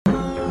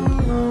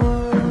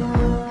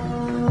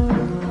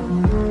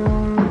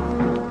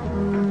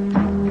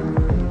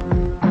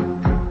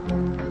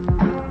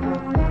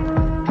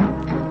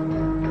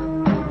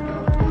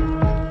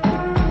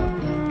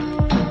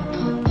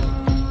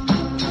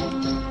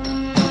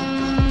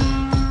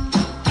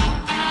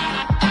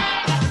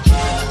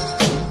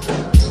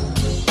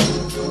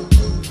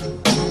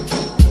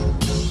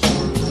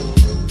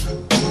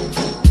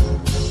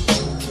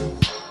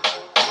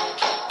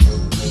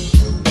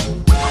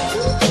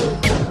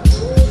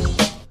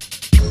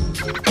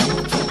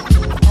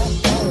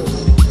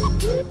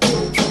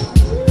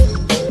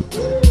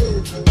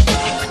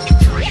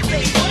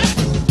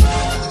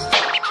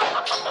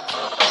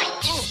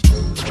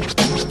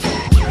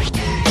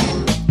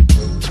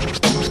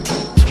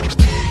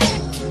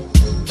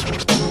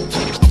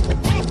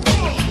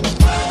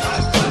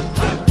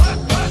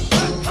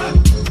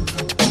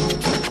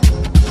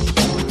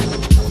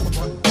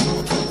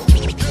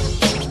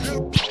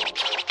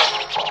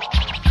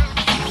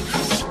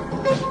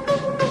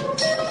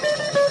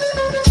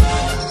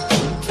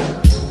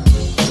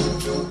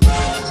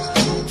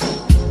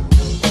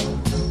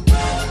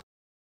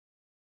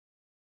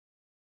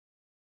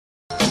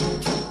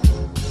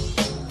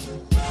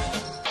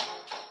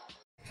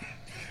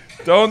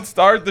Don't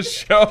start the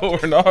show.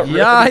 We're not ready.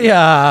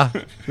 Yeah.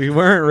 We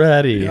weren't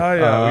ready.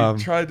 Yeah. We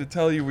tried to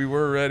tell you we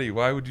were ready.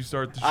 Why would you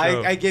start the show?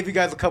 I gave you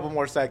guys a couple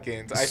more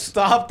seconds. I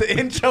stopped the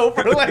intro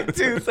for like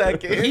 2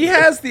 seconds. He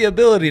has the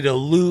ability to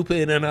loop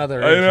in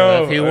another I intro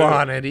know. if he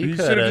wanted. He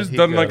should have just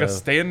done like a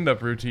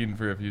stand-up routine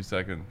for a few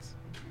seconds.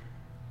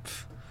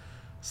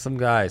 Some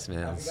guys,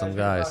 man. Some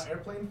guys.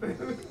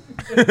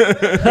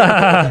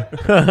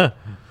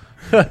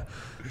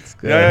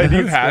 Yeah, do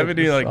you have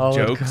any like Solid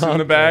jokes in the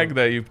content. bag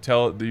that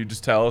you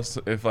just tell us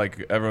if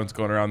like everyone's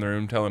going around the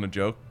room telling a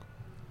joke?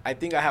 I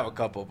think I have a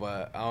couple,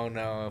 but I don't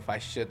know if I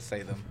should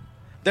say them.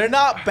 They're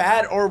not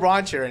bad or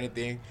raunchy or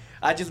anything.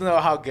 I just know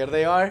how good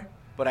they are,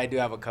 but I do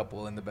have a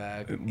couple in the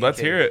bag. Let's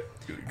hear it.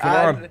 Come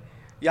on.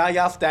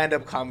 Y'all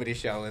stand-up comedy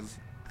show is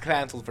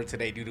canceled for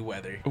today due to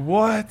weather.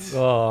 What?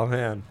 Oh,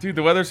 man. Dude,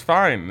 the weather's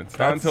fine. It's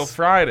not until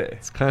Friday.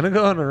 It's kind of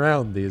going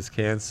around, these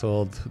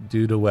canceled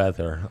due to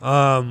weather.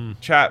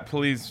 Chat,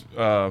 please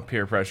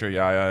peer pressure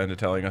Yaya into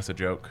telling us a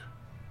joke.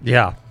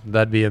 Yeah,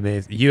 that'd be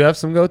amazing. You have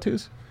some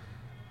go-tos?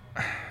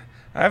 I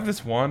have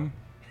this one.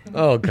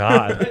 Oh,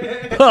 God.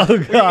 Oh, We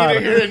need to God.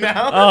 hear it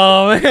now.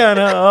 Oh, man.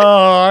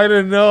 I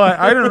didn't know.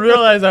 I didn't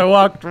realize I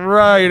walked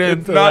right into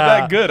It's not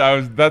that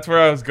good. That's where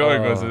I was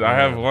going. Oh, I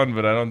have man. one,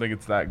 but I don't think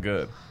it's that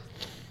good.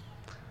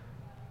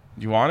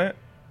 You want it?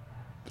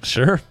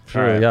 Sure.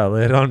 All right. Yeah,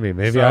 lay it on me.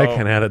 Maybe I So-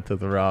 can add it to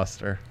the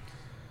roster.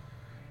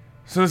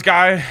 So this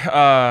guy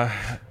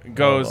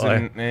goes Oh,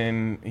 boy.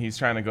 and he's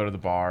trying to go to the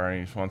bar and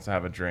he just wants to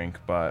have a drink.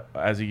 But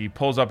as he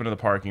pulls up into the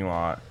parking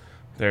lot,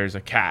 there's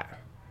a cat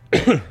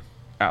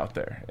out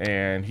there.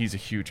 And he's a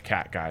huge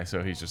cat guy.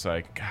 So he's just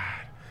like, God,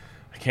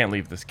 I can't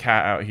leave this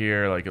cat out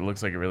here. Like, it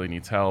looks like it really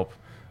needs help.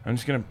 I'm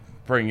just going to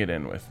bring it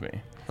in with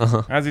me.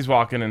 Uh-huh. As he's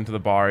walking into the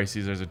bar, he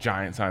sees there's a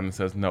giant sign that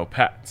says no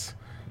pets.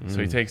 So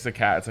he takes the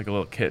cat. It's like a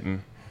little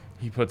kitten.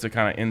 He puts it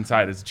kind of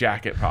inside his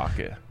jacket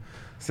pocket.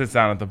 Sits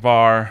down at the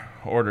bar,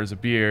 orders a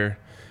beer,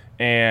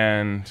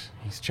 and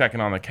he's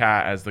checking on the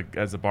cat as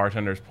the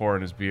bartender's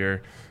pouring his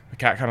beer. The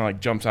cat kind of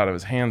like jumps out of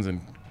his hands and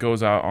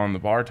goes out on the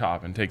bar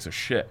top and takes a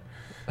shit.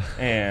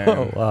 And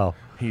Oh, wow.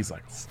 he's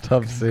like,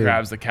 Tough scene.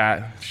 grabs the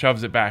cat,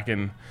 shoves it back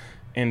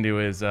into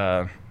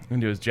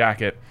his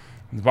jacket.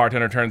 The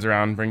bartender turns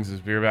around, brings his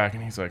beer back,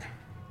 and he's like,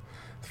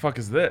 "The fuck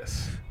is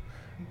this?"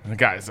 And the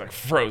guy's like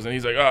frozen.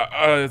 He's like,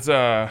 it's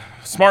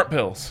Smart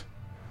Pills."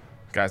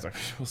 The guy's like,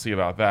 "We'll see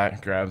about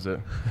that." Grabs it.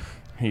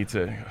 He eats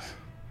it. He goes,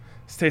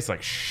 "This tastes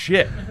like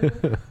shit."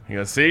 He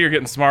goes, "See, you're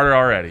getting smarter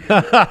already."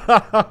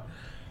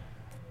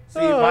 See,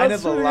 Oh, mine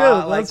that's is a pretty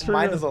lot. good. Like That's pretty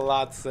mine good. is a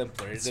lot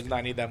simpler. It does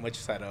not need that much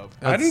setup.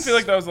 I didn't feel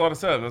like that was a lot of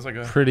setup. That was like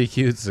a Pretty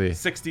cutesy.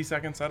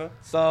 60-second setup.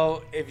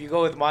 So if you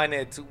go with mine,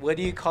 it's what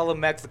do you call a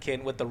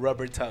Mexican with a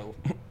rubber toe?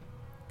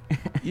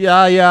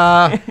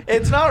 Yeah.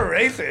 It's not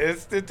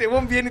racist. It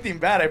won't be anything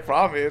bad, I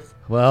promise.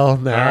 Well,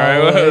 now right,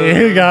 well,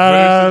 you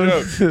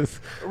got finish him.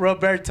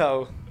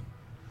 Roberto.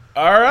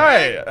 All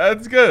right,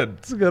 that's good.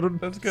 It's a good one.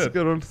 That's It's good. a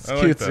good one. It's I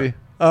like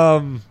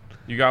cutesy.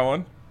 You got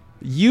one?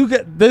 You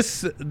get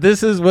this.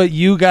 This is what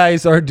you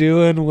guys are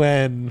doing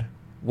when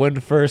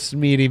first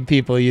meeting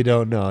people you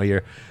don't know.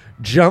 You're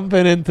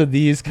jumping into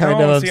these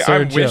kind of see, I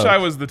absurd wish jokes. I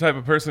was the type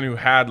of person who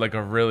had like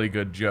a really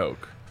good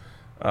joke,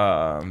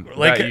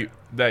 Like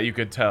that you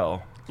could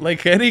tell.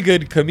 Like any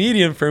good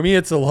comedian, for me,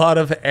 it's a lot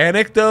of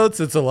anecdotes.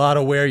 It's a lot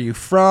of where you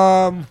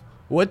from.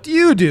 What do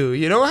you do?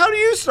 You know, how do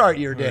you start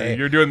your day?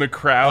 You're doing the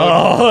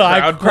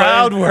crowd.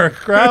 Crowd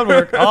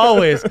work,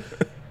 always.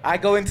 I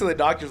go into the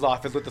doctor's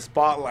office with the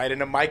spotlight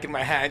and a mic in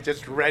my hand,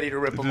 just ready to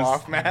rip them Just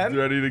off, man.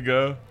 Ready to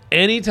go.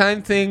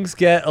 Anytime things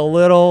get a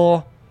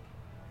little,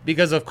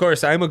 because of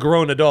course I'm a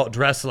grown adult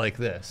dressed like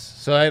this,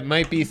 so I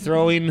might be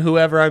throwing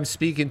whoever I'm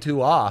speaking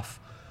to off.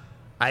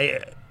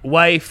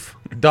 Wife,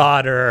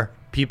 daughter,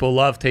 people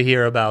love to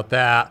hear about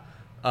that.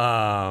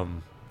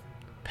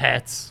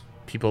 Pets,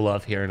 people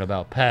love hearing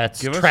about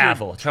pets. Give us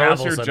Travel, tell us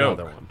travel's your joke.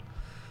 another one.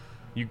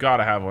 You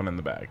gotta have one in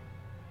the bag.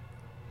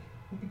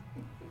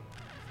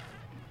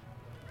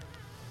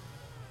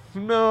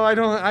 No, I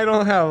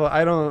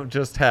don't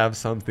just have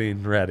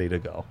something ready to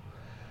go.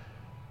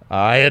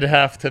 I'd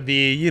have to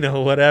be,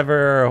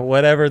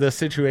 whatever the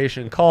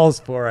situation calls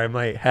for. I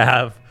might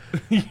have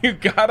You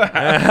gotta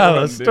a have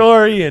one, dude.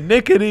 story, a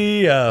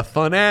nickety, a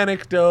fun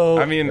anecdote.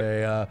 I mean,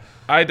 a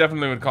I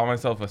definitely would call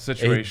myself a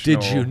situational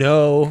did you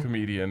know?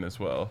 comedian as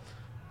well.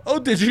 Oh,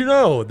 did you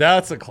know?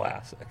 That's a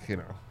classic.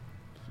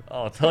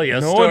 I'll tell you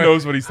a No story. one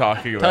knows what he's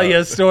talking about. Tell you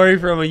a story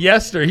from a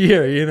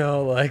yesteryear.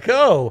 Like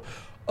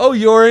oh,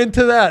 you're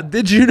into that.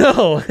 Did you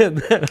know? And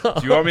then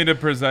Do you want me to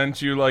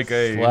present you like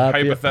a Slap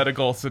you.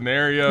 hypothetical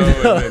scenario,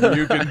 and then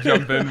you can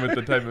jump in with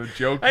the type of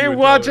joke? I you would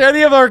watch tell?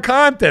 any of our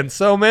content.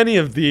 So many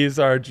of these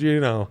are,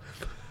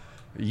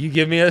 you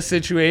give me a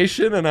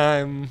situation and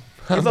I'm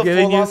He's a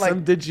giving you full-on, some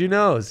like- did you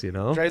knows,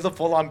 Dre's a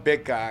full-on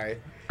big guy.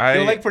 I-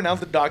 He'll pronounce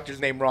the doctor's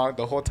name wrong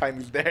the whole time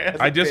he's there. as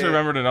I a just kid.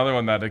 remembered another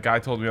one that a guy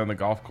told me on the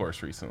golf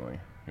course recently.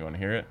 You want to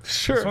hear it?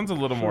 Sure, This one's a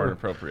little more sure.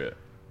 inappropriate.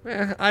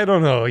 I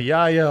don't know.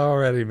 Yaya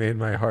already made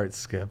my heart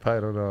skip. I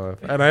don't know.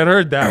 And I'd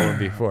heard that one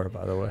before,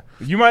 by the way.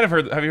 You might have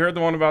heard. Have you heard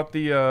the one about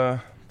the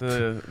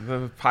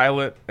The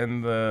pilot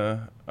and the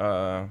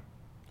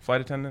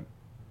flight attendant.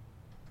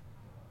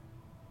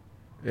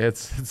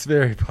 It's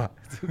very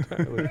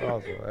entirely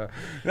possible.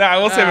 Nah,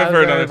 we'll save it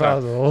for another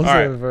time. We'll All save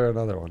right. it for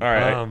another one. All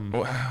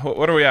right.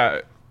 What are we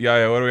at?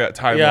 Yeah. What are we at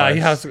time?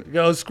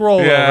 Go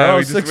scroll Yeah, over. we Oh,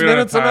 just- 6 we don't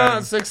minutes have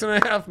of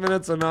time. 6.5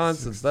 minutes of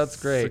nonsense.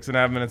 That's great.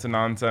 6.5 minutes of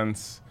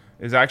nonsense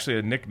is actually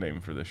a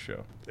nickname for this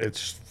show.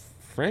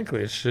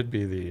 Frankly, it should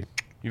be the.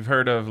 You've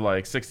heard of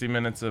like 60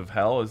 Minutes of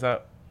Hell? Was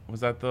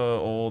that the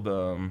old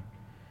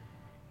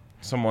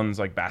someone's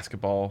like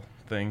basketball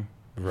thing?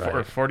 Right.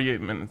 Or 40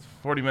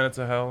 minutes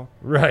of hell.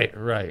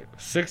 Right.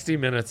 60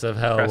 minutes of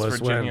hell West was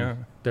Virginia.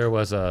 when there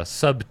was a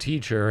sub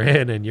teacher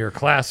in your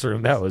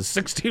classroom. That was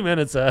 60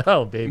 minutes of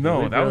hell, baby.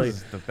 No, We that really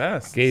was the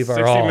best. gave our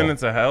 60 all.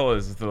 Minutes of Hell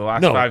is the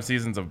last No. 5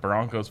 seasons of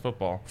Broncos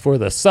football. for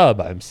the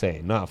sub, I'm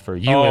saying, not for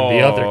you and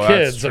the other Oh,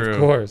 kids, that's of true.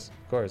 course.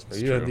 Of course, for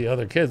That's you and true. the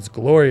other kids,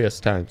 glorious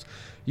times.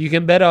 You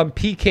can bet on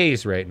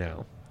PKs right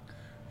now.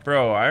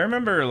 Bro, I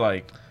remember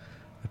like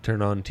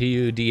Turn on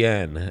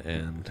TUDN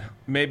and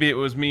maybe it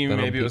was me, Then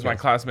on maybe it was my PKs.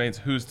 classmates,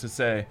 who's to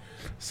say.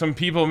 Some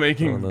people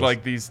making One of those.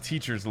 like these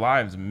teachers'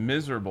 lives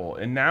miserable.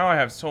 And now I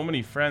have so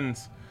many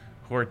friends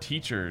who are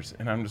teachers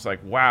and I'm just like,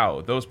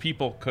 wow, those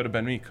people could have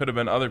been me, could have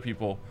been other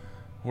people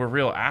who were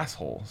real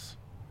assholes.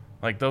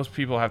 Like those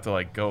people have to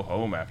like go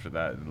home after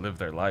that and live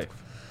their life.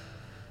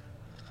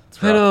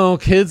 It's I rough. know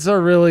kids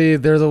are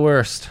they're the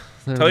worst.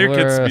 They're Tell the your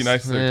kids to be worst,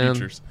 nice to their man.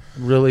 teachers.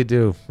 Really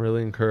do.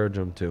 Really encourage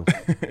them to.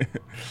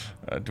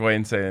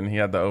 Dwayne saying he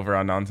had the over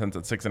on nonsense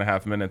at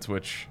 6.5 minutes,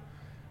 which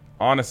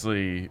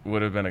honestly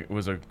would have been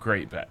was a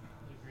great bet.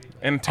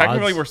 And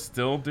technically, Odds? we're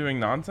still doing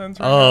nonsense.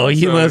 Right Oh, now,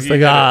 you so must he have hit it.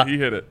 got- He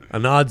hit it.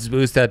 An odds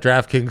boost at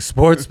DraftKings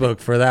Sportsbook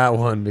for that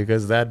one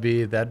because that'd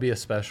be a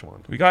special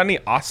one. We got any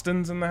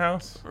Austins in the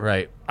house?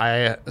 Right.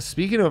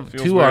 Speaking of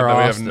Feels two weird our that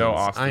we have Austins, no I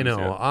Austins know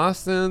yet.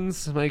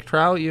 Austins, Mike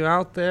Trout, you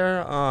out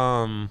there?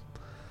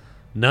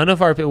 None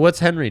of our. What's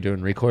Henry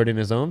doing? Recording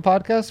his own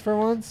podcast for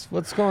once?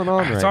 What's going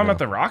on I right saw him now? at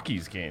the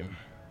Rockies game.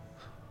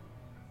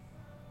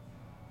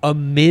 A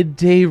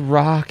midday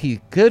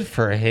Rocky. Good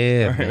for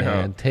him, I know.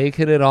 man.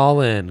 Taking it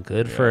all in.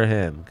 Good for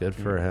him. Good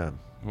for him.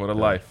 What a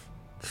life.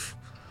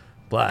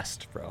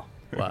 Blessed, bro.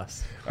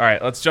 Blessed. All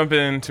right, let's jump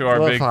into our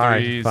Well, big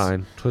fine, threes.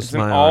 fine. Twist It's an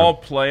my all arm.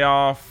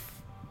 playoff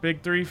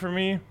big three for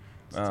me.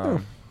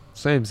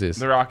 Samesies.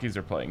 The Rockies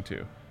are playing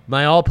too.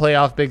 My all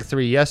playoff big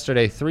three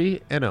yesterday,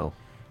 3-0.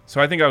 So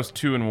I think I was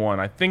 2-1.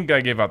 I think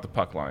I gave out the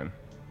puck line.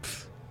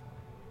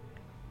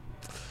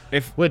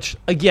 Which,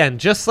 again,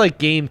 just like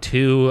game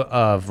 2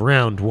 of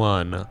round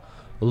 1,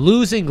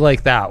 losing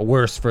like that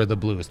worse for the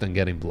Blues than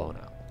getting blown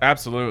out.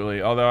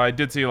 Absolutely. Although I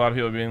did see a lot of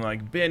people being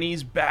like,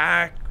 Benny's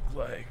back.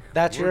 Like,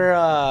 That's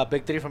your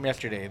big three from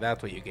yesterday.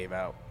 That's what you gave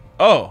out.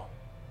 oh,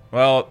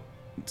 well,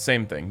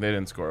 same thing. They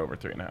didn't score over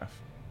 3.5.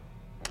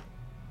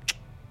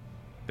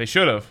 They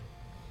should have.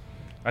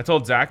 I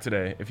told Zach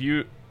today,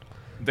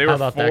 they How were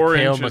about that 4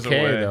 Kale inches McKay,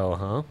 away. though,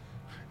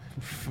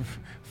 huh?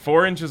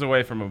 4 inches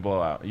away from a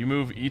blowout. You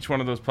move each one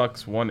of those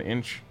pucks 1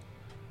 inch,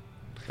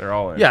 they're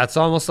all in. Yeah, it's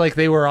almost like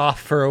they were off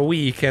for a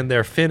week and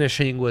their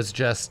finishing was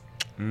just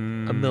a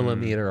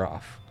millimeter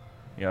off.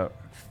 Yep.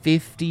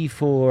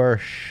 54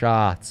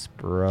 shots,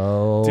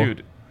 bro.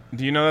 Dude,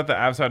 do you know that the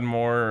Avs had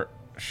more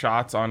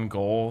shots on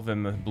goal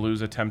than the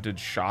Blues attempted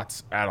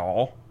shots at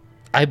all?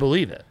 I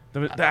believe it. The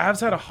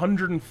Avs had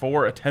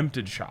 104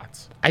 attempted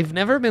shots. I've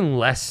never been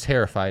less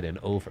terrified in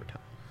overtime.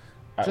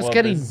 Just Well,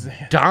 getting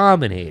they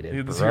dominated,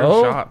 had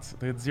bro. 0 shots.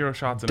 They had 0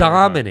 shots. In overtime.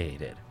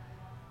 Dominated.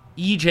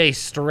 EJ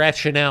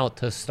stretching out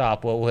to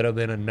stop what would have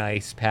been a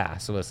nice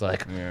pass. It was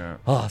like, Yeah.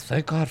 oh,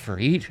 thank God for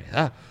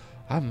EJ.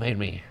 That made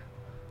me.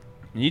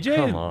 EJ,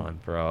 Come on,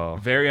 bro.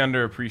 very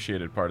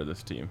underappreciated part of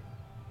this team.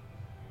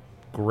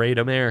 Great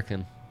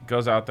American.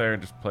 Goes out there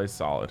and just plays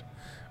solid.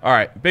 All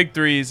right, big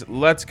threes.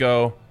 Let's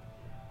go.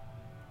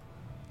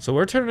 So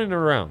we're turning it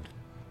around.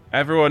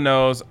 Everyone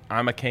knows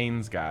I'm a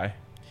Canes guy.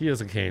 He is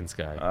a Canes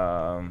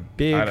guy.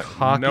 Big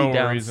hockey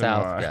down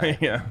south guy.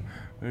 Yeah.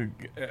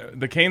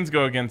 The Canes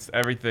go against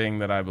everything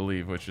that I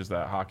believe, which is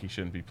that hockey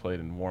shouldn't be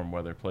played in warm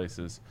weather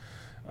places.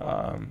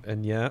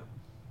 And yet,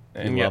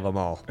 And you yet, love them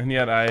all. And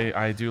yet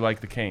I do like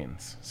the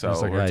Canes. So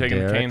There's a we're guy, taking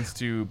the Derek. Canes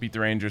to beat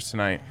the Rangers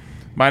tonight.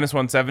 Minus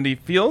 170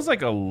 feels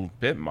like a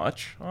bit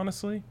much,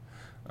 honestly.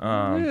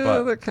 Yeah,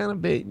 But they're kind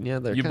of baiting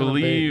you. you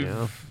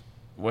believe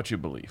what you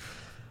believe.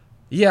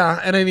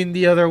 Yeah, and I mean,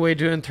 the other way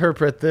to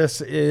interpret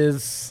this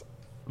is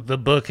the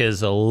book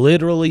is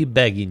literally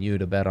begging you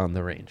to bet on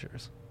the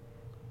Rangers.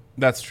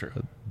 That's true.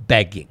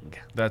 Begging.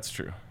 That's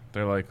true.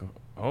 They're like,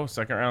 oh,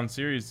 second round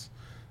series,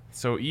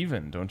 so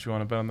even. Don't you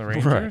want to bet on the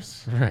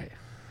Rangers? Right.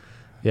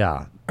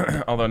 Yeah.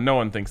 Although no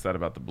one thinks that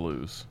about the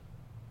Blues.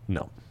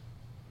 No.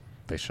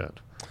 They should.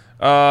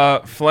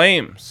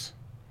 Flames.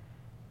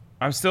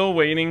 I'm still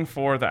waiting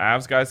for the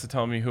Avs guys to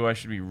tell me who I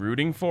should be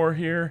rooting for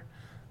here.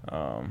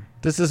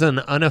 This is an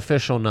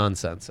unofficial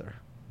nonsenser.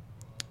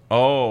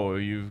 Oh,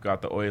 you've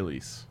got the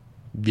Oilies.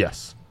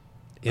 Yes.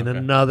 In Okay.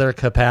 another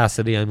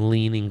capacity, I'm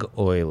leaning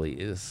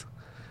Oilies.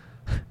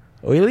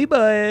 Oily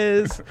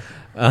boys.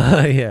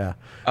 Yeah.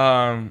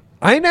 We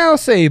I now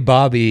say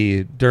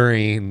Bobby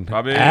during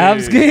Bobby.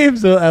 Avs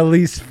games at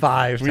least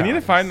 5 times. need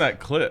to find that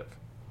clip.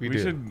 We We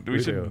do. should.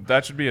 We do.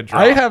 That should be a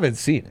drop. I haven't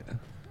seen it.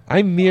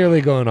 I'm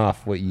merely going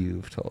off what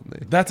you've told me.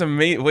 That's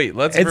amazing. Wait,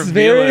 let's. It's reveal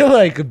very it.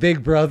 like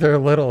big brother,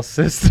 little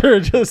sister,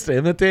 just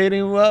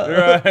imitating what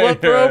Right,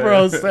 what Bro right.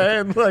 Bro's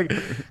saying. Like,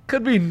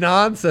 could be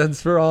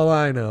nonsense for all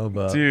I know,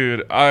 but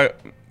Dude, I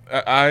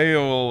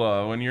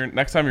will. When you're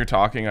next time you're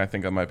talking, I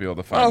think I might be able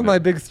to find. oh, it. my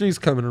big three's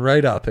coming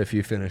right up if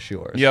you finish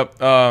yours. Yep.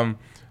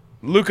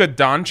 Luka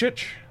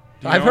Doncic.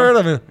 Do you I've know heard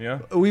of him. Yeah.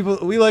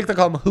 We like to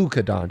call him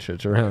Hookah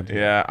Doncic around here.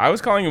 Yeah, I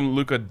was calling him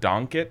Luka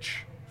Doncic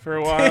for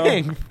a while,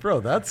 Dang, bro,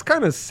 that's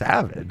kind of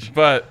savage.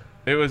 but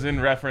it was in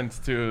reference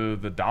to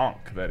the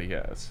donk that he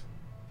has.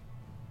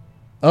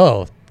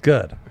 Oh,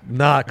 good.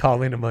 Not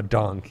calling him a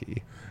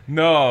donkey.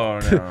 No.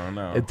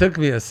 It took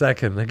me a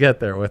second to get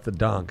there with the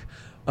donk.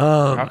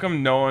 How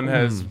come no one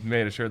has Hmm.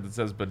 made a shirt that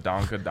says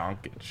Badonka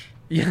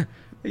Doncic?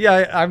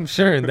 Yeah, I'm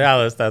sure in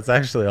Dallas that's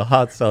actually a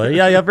hot seller.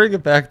 Yeah, bring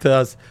it back to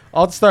us.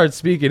 I'll start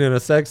speaking in a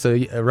sec so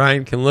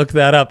Ryan can look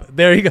that up.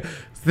 There you go.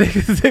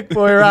 Sick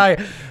boy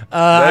Ryan.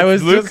 I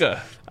was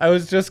Luka.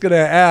 just gonna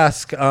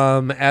ask,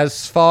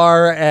 as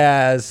far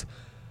as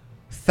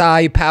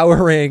thigh power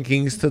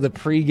rankings to the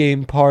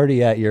pregame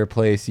party at your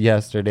place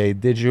yesterday,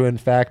 did you in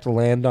fact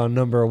land on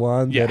number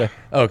one? Yeah.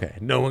 Okay.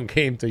 No one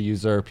came to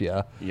usurp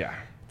you. Yeah.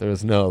 There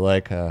was no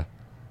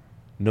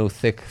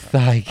thick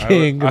thigh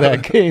king I-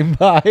 that came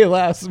by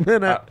last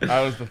minute.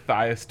 I was the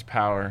thighest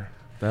power.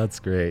 That's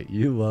great.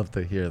 You love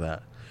to hear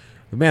that.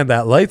 Man,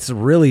 that light's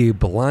really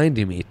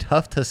blinding me.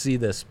 Tough to see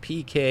this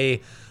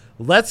PK.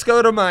 Let's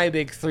go to my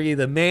big three.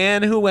 The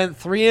man who went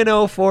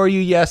 3-0 for you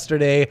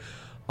yesterday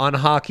on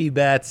hockey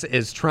bets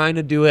is trying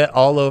to do it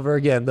all over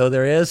again, though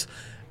there is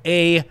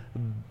a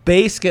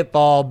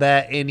basketball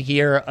bet in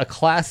here, a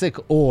classic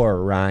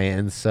or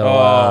Ryan.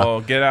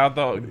 So Get out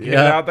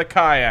the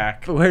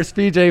kayak. where's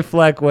PJ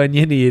Fleck when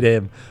you need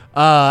him?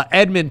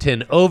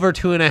 Edmonton over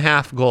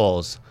 2.5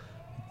 goals.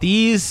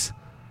 These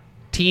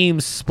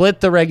teams split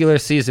the regular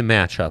season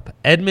matchup.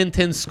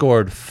 Edmonton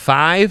scored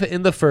 5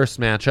 in the first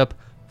matchup,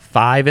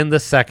 5 in the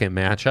second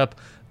matchup.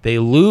 They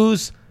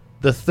lose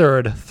the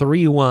third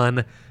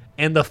 3-1,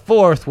 and the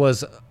fourth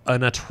was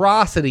an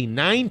atrocity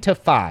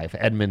 9-5.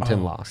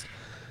 Edmonton lost.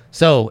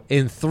 So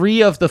in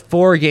 3 of the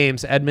 4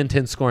 games,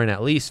 Edmonton scoring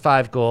at least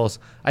 5 goals.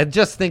 I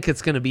just think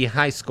it's going to be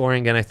high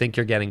scoring, and I think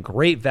you're getting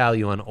great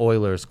value on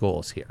Oilers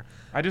goals here.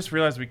 I just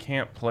realized we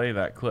can't play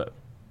that clip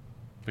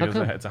because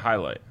come? it's a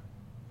highlight.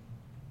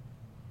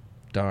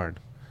 Darn.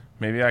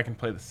 Maybe I can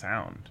play the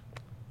sound.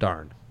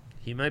 Darn.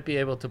 He might be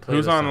able to play.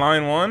 Who's this on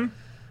line one?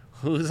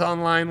 Who's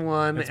on line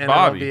one? It's and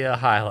Bobby. It'll be a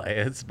highlight.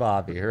 It's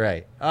Bobby,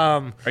 right?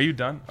 Are you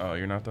done? Oh,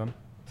 you're not done?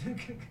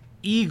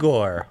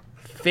 Igor,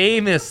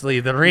 famously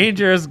the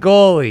Rangers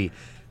goalie.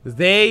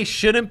 They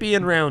shouldn't be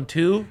in round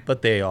 2,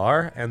 but they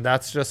are, and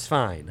that's just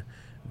fine.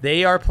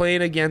 They are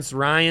playing against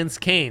Ryan's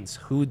Canes,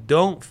 who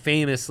don't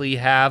famously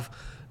have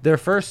their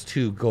first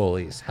 2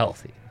 goalies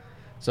healthy.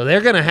 So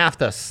they're going to have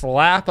to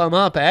slap them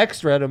up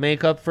extra to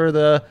make up for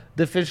the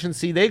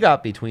deficiency they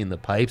got between the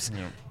pipes.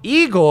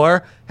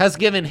 Igor has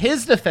given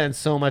his defense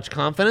so much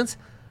confidence,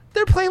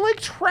 they're playing like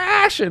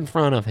trash in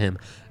front of him.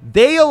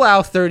 They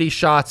allow 30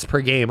 shots per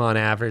game on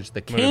average.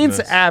 The Canes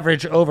this.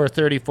 average over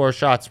 34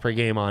 shots per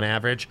game on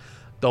average.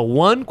 The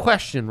one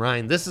question,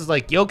 Ryan, this is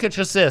like Jokic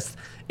assist,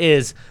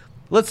 is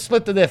let's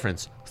split the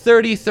difference.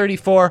 30,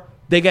 34,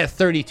 they get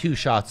 32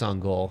 shots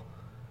on goal.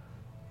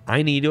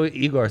 I need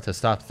Igor to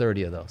stop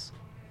 30 of those.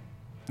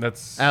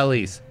 That's At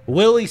least.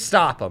 Will he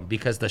stop them?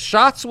 Because the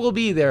shots will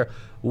be there.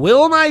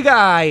 Will my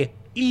guy,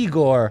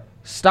 Igor,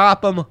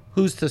 stop them?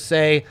 Who's to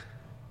say?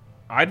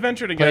 I'd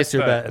venture to Place guess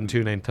your that bet and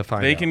tune in to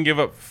find they out. can give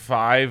up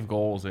 5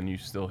 goals and you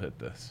still hit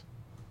this.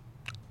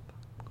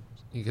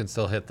 You can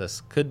still hit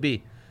this. Could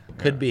be.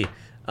 Could be.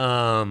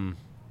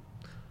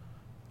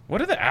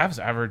 What are the Avs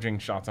averaging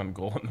shots on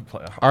goal in the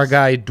playoffs? Our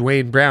guy,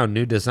 Dwayne Brown,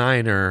 new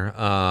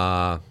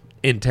designer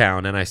in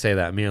town, and I say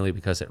that merely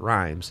because it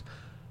rhymes.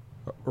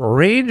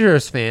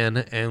 Rangers fan,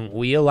 and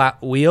we allow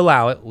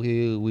it.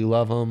 We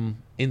love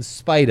him in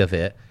spite of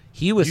it.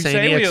 He was You saying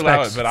say he we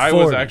allow expects it, but I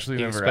 40. was actually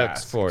He never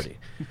expects asked. 40.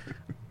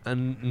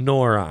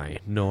 Nor I.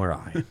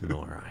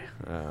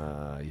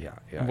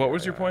 Yeah. What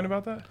was your point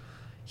about that?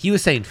 He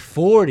was saying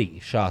 40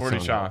 shots. 40 on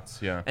goal.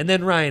 shots, yeah. And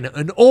then Ryan,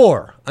 an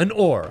or,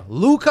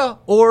 Luka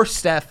or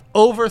Steph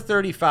over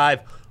 35.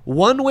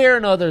 One way or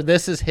another,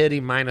 this is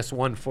hitting minus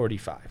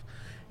 145.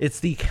 It's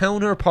the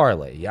counter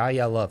parlay.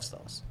 Yeah, loves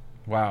those.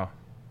 Wow.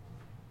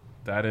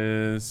 That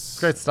is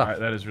Great stuff.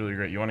 That is really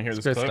great. You want to hear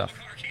this Great clip? stuff.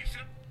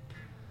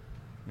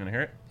 You want to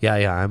hear it?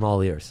 Yeah, I'm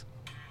all ears.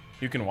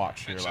 You can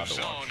watch. You're allowed to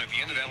Zone watch. at the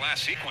end of that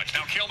last sequence.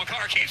 Now Cale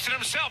Makar keeps it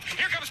himself.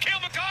 Here comes Cale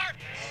Makar.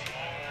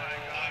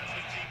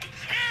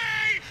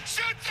 He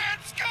shoots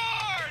and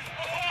scores!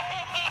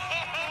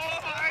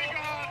 Oh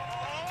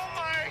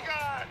my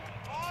God!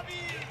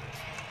 Bobby!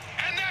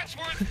 And that's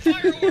worth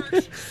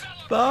fireworks.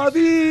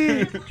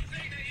 Bobby!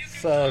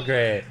 So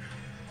great.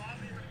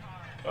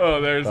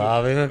 Oh, there's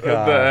Bobby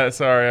McCarr.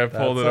 sorry, I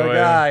pulled That's it our away.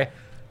 guy.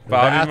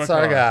 Bobby That's McCarr.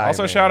 our guy.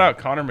 Also, man. shout out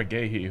Connor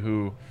McGahee,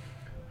 who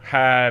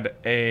had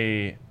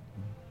a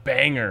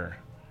banger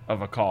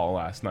of a call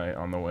last night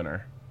on the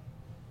winner.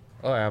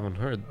 Oh, I haven't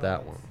heard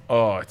that one.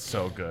 Oh, it's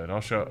so good. I'll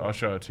show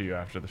it to you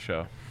after the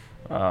show.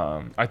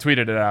 I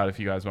tweeted it out if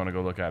you guys want to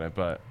go look at it,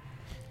 but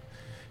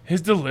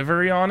his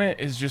delivery on it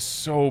is just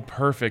so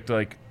perfect.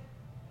 Like,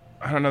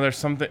 I don't know,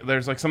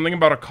 there's like something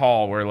about a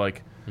call where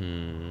like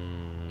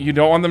you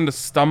don't want them to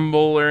stumble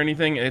or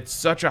anything. It's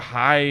such a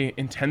high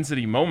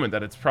intensity moment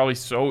that it's probably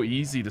so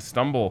easy to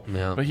stumble.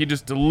 Yeah. But he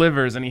just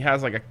delivers, and he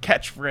has like a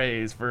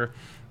catchphrase for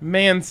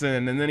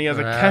Manson, and then he has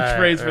a Right,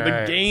 catchphrase for the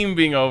right. game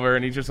being over,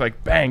 and he's just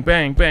like bang,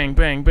 bang, bang,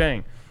 bang,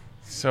 bang.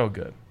 So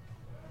good.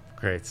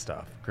 Great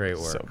stuff. Great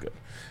work. So good.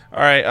 All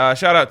right,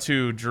 shout out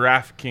to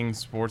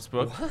DraftKings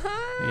Sportsbook.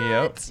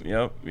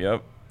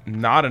 Yep.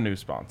 Not a new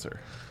sponsor.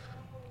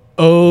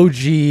 OG,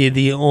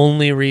 the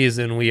only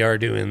reason we are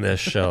doing this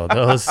show.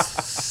 Those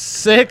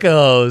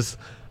sickos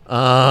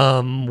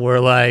were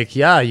like,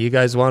 yeah, you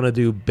guys want to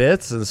do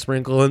bits and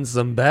sprinkle in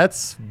some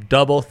bets?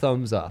 Double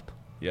thumbs up.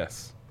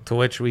 Yes. To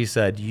which we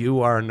said,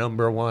 you are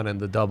number one in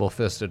the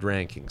double-fisted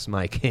rankings,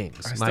 my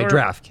kings, my still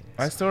DraftKings.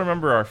 I still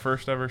remember our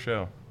first ever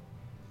show.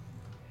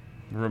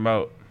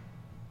 Remote.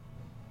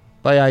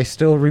 But I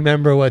still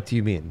remember what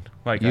you mean.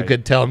 Like you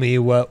could tell me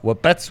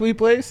what bets we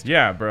placed?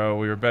 Yeah, bro.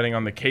 We were betting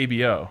on the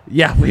KBO.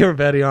 Yeah, we were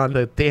betting on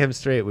the damn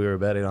straight. We were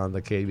betting on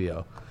the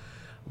KBO.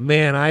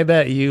 Man, I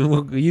bet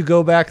you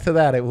go back to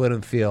that, it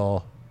wouldn't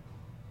feel.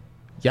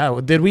 Yeah,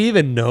 did we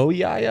even know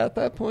Yaya at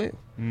that point?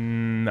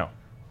 No.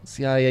 Was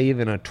Yaya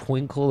even a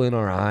twinkle in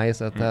our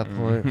eyes at that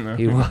point? No.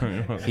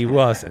 He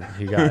wasn't,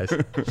 you guys.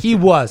 He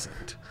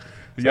wasn't.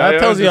 So Yaya that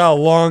tells was you just- how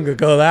long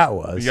ago that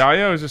was.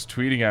 Yaya was just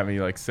tweeting at me,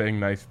 like saying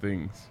nice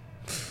things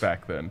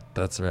back then.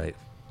 That's right.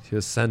 He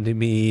was sending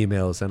me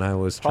emails, and I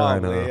was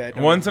trying Probably. to. I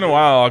don't Once in a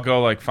while, I'll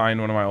go like find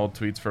one of my old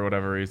tweets for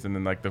whatever reason,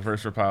 and like the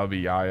first reply will be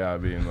Yaya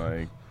being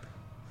like,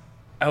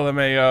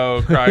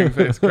 LMAO, crying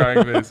face,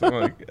 crying face. I'm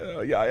like,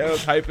 oh, Yaya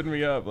was hyping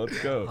me up. Let's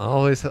go.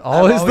 Always I've the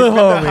always been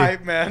homie.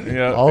 hype man.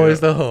 Yeah,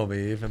 Always yeah. the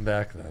homie, even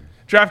back then.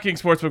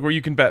 DraftKings Sportsbook, where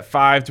you can bet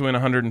 5 to win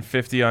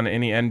 150 on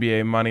any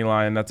NBA money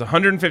line. That's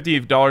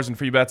 $150 in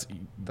free bets.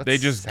 That's They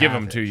just give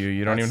them to savage. you.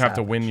 You don't That's even have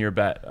to win savage. your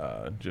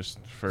bet.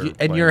 Just for And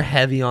playing. you're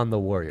heavy on the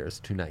Warriors,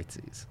 two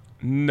nightsies.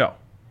 No.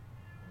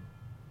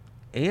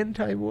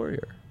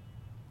 Anti-Warrior.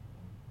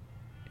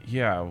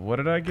 Yeah. What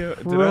did I give?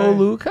 Pro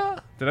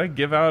Luca? Did I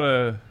give out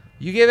a?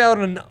 You gave out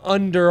an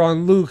under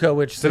on Luca,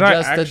 which Did I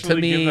suggested actually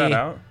to me. give that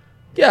out?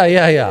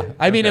 Yeah.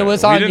 I mean, it Okay.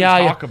 was We on didn't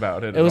Yaya. talk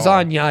about it It was at all.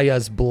 on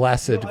Yaya's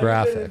blessed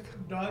graphic.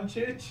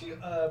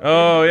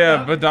 Oh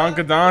yeah,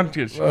 Badonka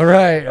Doncic. All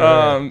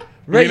right.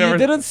 Right, never- you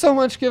didn't so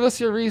much give us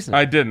your reason.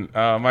 I didn't.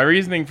 My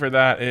reasoning for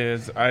that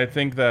is I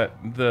think that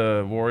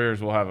the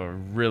Warriors will have a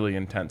really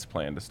intense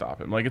plan to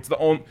stop him. Like it's the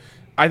only.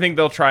 I think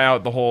they'll try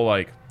out the whole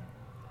like.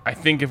 I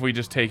think if we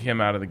just take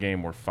him out of the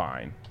game, we're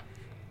fine.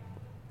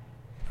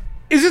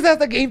 Isn't that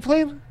the game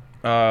plan?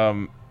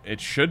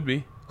 It should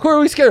be. Who are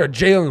we scared of?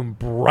 Jalen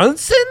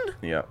Brunson?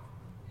 Yeah.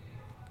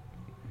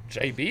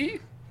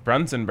 JB?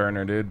 Brunson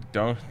burner, dude.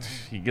 Don't.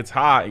 He gets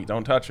hot. You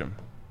don't touch him.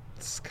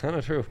 It's kind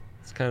of true.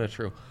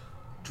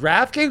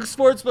 DraftKings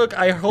Sportsbook,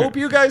 I hope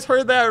you guys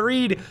heard that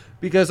read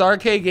because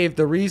RK gave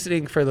the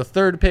reasoning for the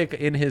third pick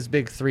in his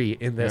big three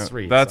in this Yeah,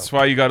 read. that's so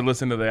why you got to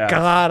listen to the ads.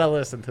 gotta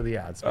listen to the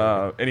ads.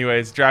 baby.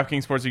 Anyways,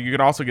 DraftKings Sportsbook, you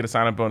can also get a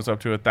sign-up bonus up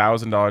to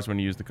 $1,000 when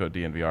you use the code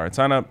DNVR. And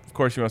sign up, of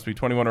course, you must be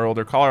 21 or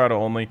older,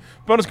 Colorado only.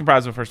 Bonus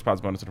comprised of a first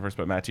deposit bonus and a first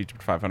bet match, each up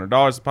to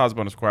 $500. Deposit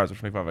bonus requires a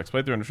 25x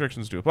playthrough and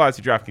restrictions do apply.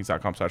 See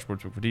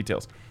DraftKings.com/sportsbook for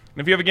details.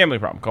 And if you have a gambling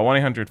problem, call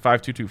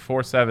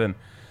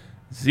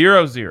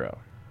 1-800-522-4700.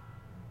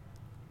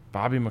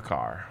 Bobby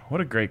McCarr.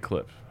 What a great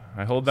clip.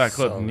 I hold that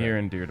clip So near good.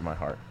 and dear to my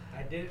heart.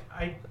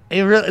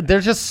 They're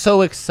just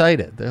so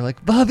excited. They're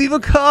like, Bobby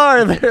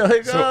McCarr. They're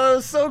like, So- oh,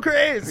 it's so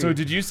crazy. So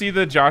did you see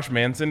the Josh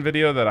Manson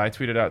video that I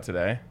tweeted out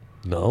today?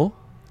 No.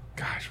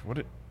 Gosh,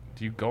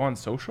 do you go on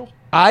social?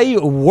 I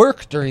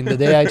work during the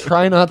day. I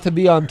try not to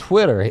be on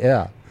Twitter.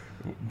 Yeah.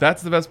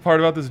 That's the best part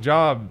about this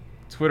job.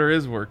 Twitter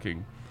is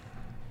working.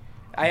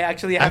 I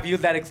actually have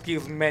used that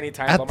excuse many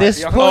times. At on my this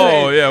fiance. point-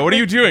 Oh yeah, what are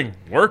you doing?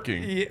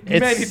 Working. Yeah, It's-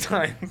 many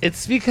times.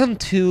 It's become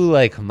too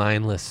like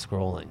mindless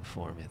scrolling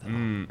for me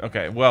though.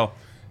 Okay, well,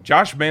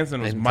 Josh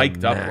Manson was And to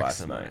mic'd up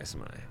last night.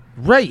 maximize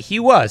Right, he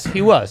was.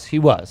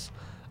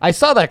 I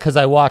saw that because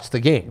I watched the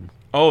game.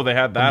 Oh, they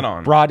had that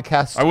on.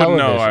 Broadcast I wouldn't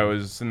know. television. I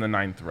was in the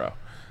 9th row.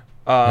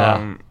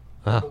 Yeah.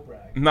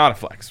 Not a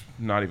flex.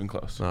 Not even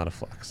close. Not a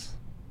flex.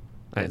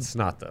 It's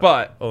not the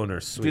But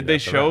owner's suite. did they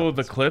at the show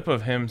Rapids. the clip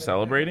of him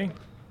celebrating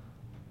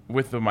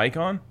with the mic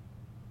on?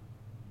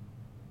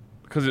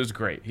 Because it was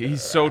great.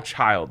 He's so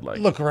childlike.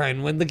 Look,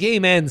 Ryan, when the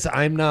game ends,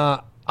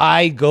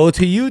 I go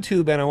to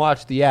YouTube and I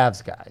watch the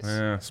Avs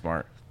guys.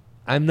 Smart.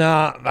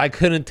 I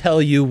couldn't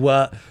tell you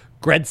what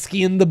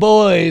Gretzky and the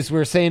boys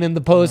were saying in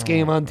the post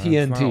game on That's not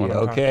TNT, what I'm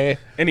talking- okay?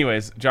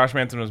 Anyways, Josh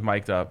Manson was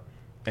mic'd up,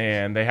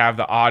 and they have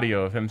the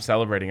audio of him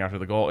celebrating after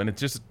the goal. And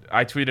it's just,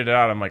 I tweeted it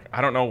out. I'm like,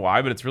 I don't know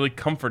why, but it's really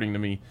comforting to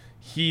me.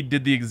 He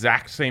did the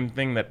exact same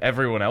thing that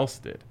everyone else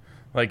did.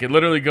 Like, it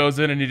literally goes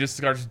in and he just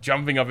starts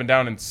jumping up and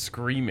down and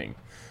screaming.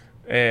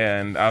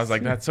 And I was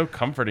like, that's so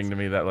comforting to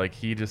me that, like,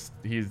 he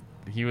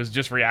was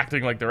just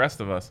reacting like the rest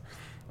of us.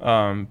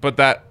 But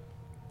that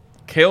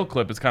Kale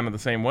clip is kind of the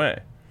same way.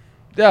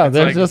 Yeah, It's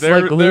they're like, just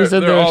they're- like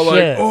losing they're their all like,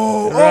 shit.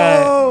 "Oh,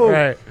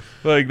 right.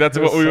 Like, that's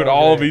They're what we would so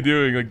all great. be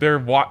doing. Like,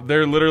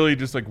 they're literally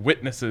just like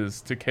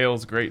witnesses to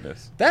Kale's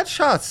greatness. That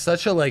shot's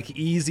such a like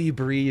easy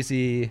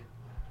breezy.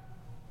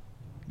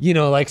 You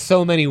know, like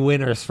so many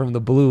winners from the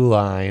blue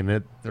line,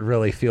 it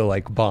really feel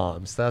like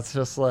bombs. That's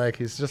just like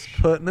he's just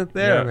putting it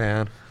there, Yeah.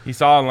 man. He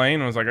saw a lane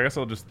and was like, I guess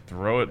I'll just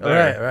throw it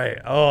there. Right.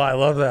 Oh, I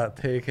love that.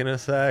 Taking a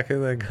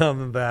second, then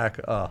coming back.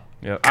 Oh,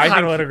 Yeah,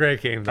 God, what a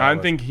great game that I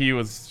was. think he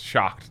was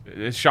shocked,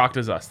 as shocked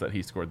as us that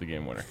he scored the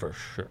game winner. for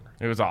sure.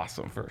 It was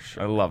awesome. For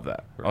sure. I love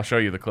that. I'll show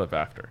you the clip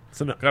after. It's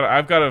an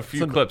I've got a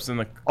few an clips in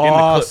the clip for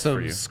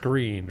awesome you.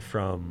 screen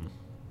from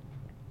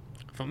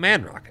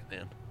Man Rocket,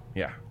 man.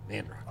 Yeah.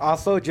 Man Rocket.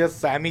 Also, just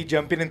Sammy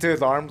jumping into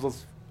his arms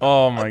was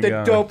Oh my the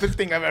god. dopest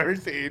thing I've ever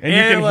seen. And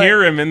you can like-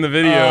 hear him in the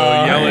video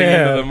Oh, yelling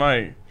yeah. into the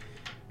mic.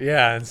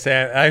 Yeah, and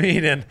Sam. I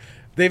mean, and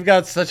they've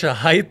got such a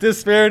height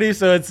disparity,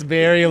 so it's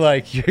very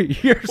like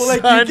your Well,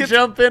 like, son you get-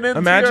 jumping into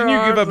Imagine your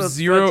you give arms. up That's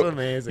zero. such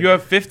amazing. You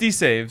have 50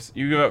 saves.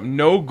 You give up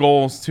no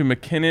goals to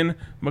McKinnon,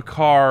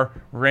 McCarr,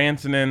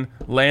 Rantanen,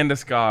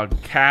 Landeskog,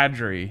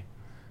 Kadri,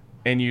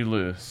 and you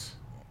lose.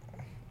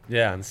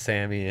 Yeah, and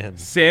Sammy and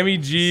Sammy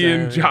G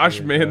and Sammy Josh G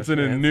and Manson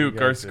Josh and Manson Nuke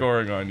got are it.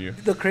 scoring on you.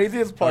 The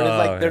craziest part is Oh,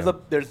 like yeah.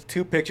 there's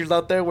two pictures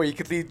out there where you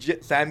can see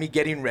Sammy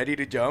getting ready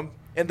to jump,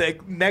 and the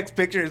next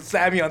picture is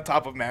Sammy on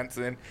top of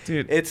Manson.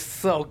 Dude. It's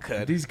so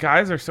good. These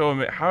guys are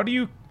so.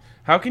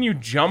 How can you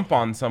jump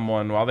on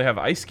someone while they have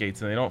ice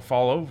skates and they don't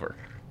fall over?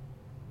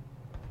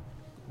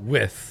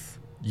 with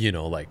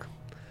like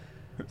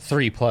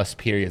 3+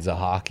 periods of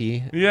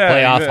hockey, Yeah,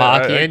 playoff yeah,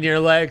 hockey in your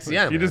legs.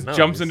 Yeah, He man, just no,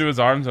 jumps these into his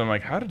arms and I'm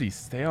like, how did he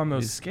stay on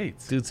those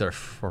skates? dudes are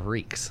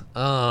freaks.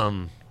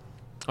 All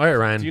right,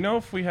 Ryan. Do you know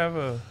if we have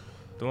a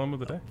dilemma of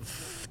the day?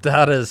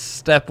 That is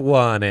step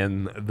one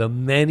in the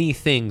many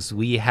things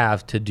we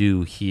have to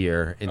do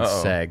here in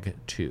Uh-oh. Seg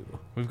 2.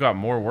 We've got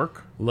more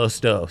work. Los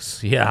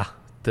Dos. Yeah.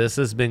 This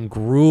has been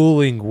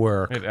grueling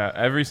work.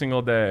 Every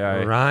single day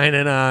I Ryan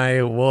and I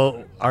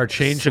are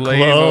changing slave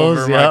clothes.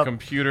 over my Yep.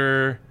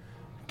 computer,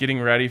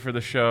 getting ready for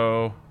the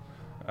show.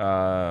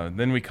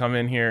 Then we come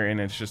in here and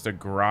it's just a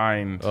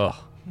grind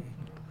Oh,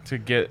 to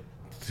get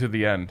to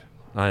the end.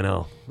 I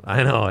know.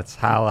 It's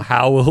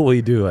how will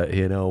we do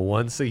it?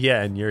 Once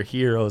again, your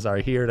heroes are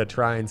here to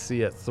try and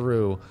see it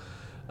through.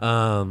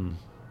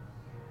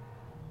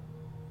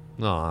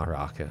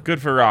 Rocket.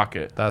 Good for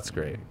Rocket. That's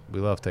great. We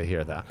love to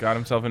hear that. Got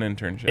himself an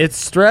internship.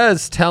 It's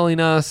Strez telling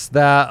us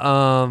that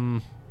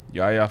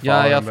Yaya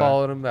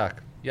followed him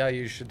back. Yeah,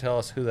 you should tell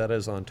us who that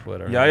is on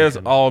Twitter. Yaya's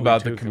all We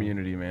about too the can-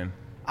 community, man.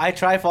 I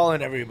try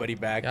following everybody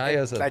back.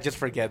 Yaya's a- I just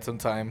forget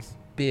sometimes.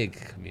 Big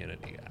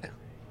community guy.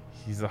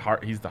 He's the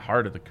heart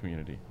of the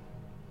community.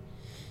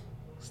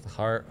 It's the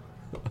heart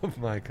of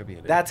my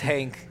community. That's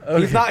Hank.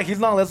 Okay. He's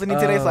not listening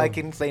today, so I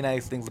can say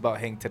nice things about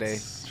Hank today.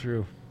 It's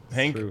true. It's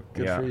Hank, true.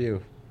 Good yeah. for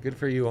you. Good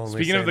for you. Only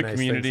Speaking of saying the nice things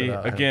community,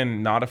 about him.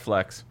 again, not a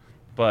flex,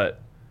 but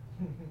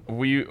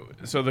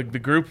the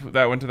group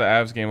that went to the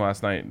Avs game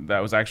last night that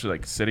was actually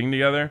like sitting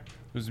together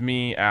was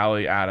me,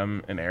 Allie,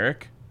 Adam, and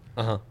Eric.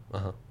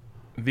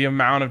 The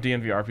amount of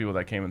DNVR people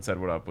that came and said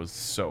what up was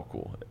so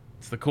cool.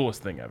 It's the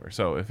coolest thing ever.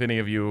 So if any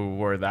of you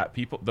were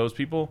those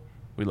people,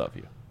 we love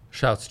you.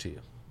 Shouts to you.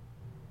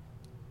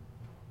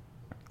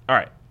 All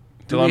right.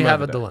 Do we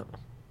have a of the day. dilemma?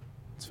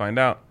 Let's find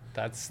out.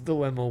 That's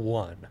dilemma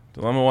one.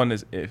 Dilemma one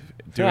is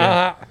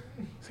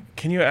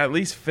can you at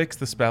least fix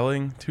the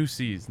spelling? 2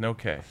 C's, no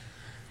K.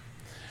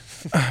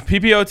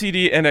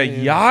 PPOTD and a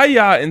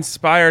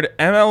Yaya-inspired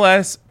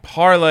MLS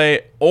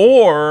parlay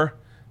or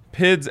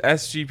PIDS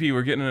SGP.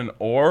 We're getting an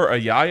a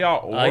Yaya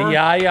or? A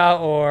Yaya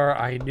or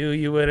I knew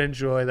you would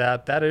enjoy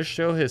that. That is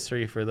show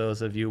history for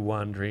those of you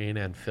wondering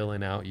and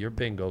filling out your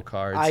bingo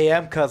cards. I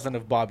am cousin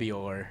of Bobby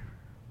Orr.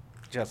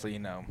 Just so you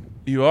know.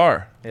 You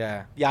are.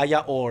 Yeah.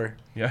 Yaya Orr.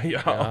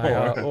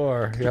 Yaya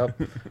or yep.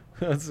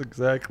 That's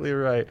exactly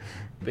right.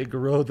 Big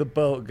row the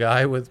boat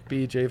guy with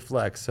BJ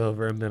Flex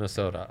over in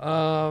Minnesota.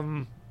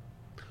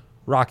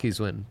 Rockies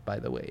win, by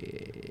the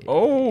way.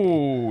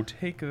 Oh,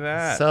 take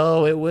that.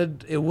 So it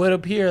would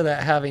appear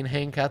that having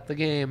Hank at the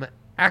game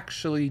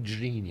actually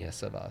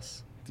genius of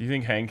us. Do you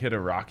think Hank hit a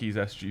Rockies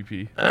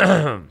SGP?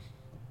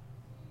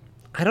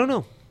 I don't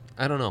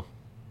know.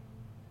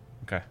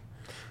 Okay.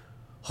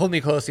 Hold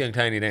me close, young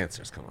tiny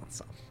dancers. Come on,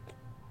 son.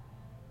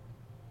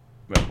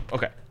 Well,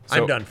 okay.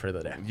 I'm done for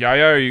the day.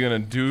 Yaya, are you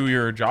going to do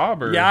your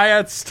job? Or Yeah,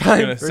 it's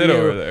time gonna for sit you.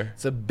 over there.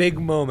 It's a big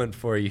moment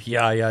for you.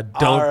 Yeah,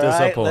 don't All right,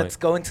 disappoint. let's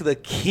go into the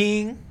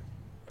king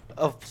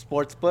of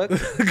sportsbook.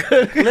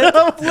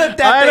 Let's flip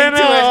that I thing don't to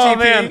know, SGP.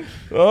 man.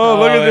 Oh,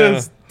 look at man.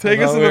 this.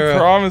 Take I us thought to we the were-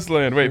 promised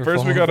land. Wait, we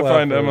first we were got to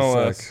falling find flat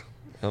for a MLS. sec.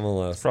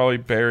 MLS. Probably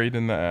buried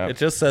in the app. It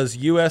just says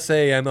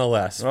USA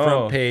MLS. Oh.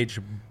 Front page.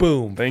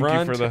 Boom. Thank you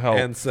front for the help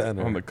and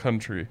center. on the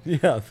country.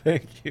 Yeah,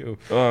 thank you.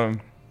 All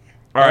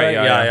right,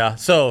 yeah.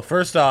 So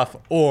first off,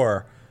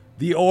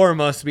 the or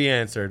must be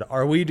answered.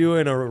 Are we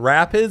doing a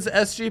Rapids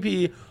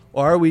SGP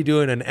or are we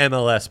doing an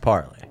MLS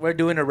parlay? We're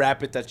doing a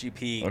Rapids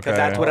SGP because Okay.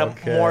 that's what I'm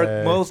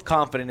Okay. most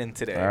confident in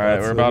today. All right,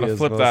 That's we're about what he to is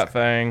flip most- that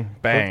thing.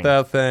 Bang. Flip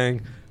that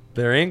thing.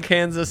 They're in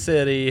Kansas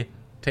City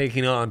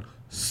taking on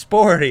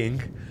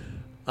Sporting.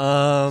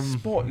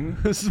 Sporting.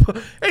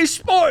 Hey,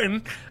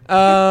 Sporting.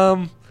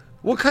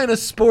 What kind of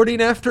sporting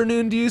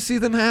afternoon do you see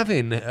them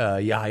having,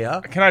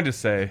 Yaya? Can I just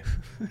say,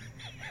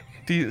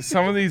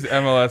 some of these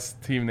MLS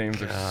team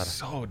names are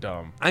so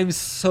dumb. I'm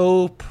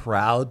so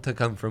proud to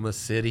come from a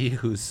city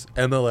whose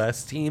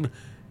MLS team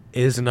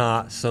is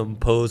not some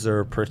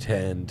poser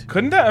pretend.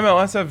 Couldn't the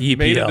MLS have made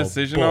a EPL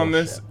decision on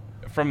this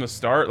from the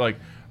start? Like,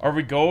 are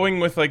we going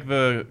with like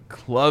the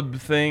club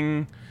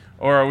thing,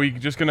 or are we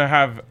just gonna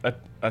have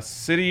a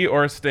city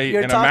or a state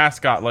You're and a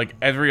mascot like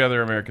every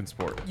other American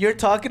sport? You're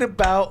talking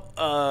about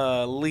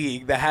a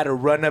league that had a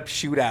run-up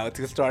shootout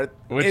to start.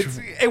 Which-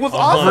 It was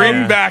awesome.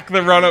 Bring back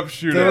the run-up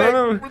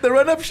shooter. The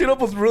run-up shootout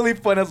was really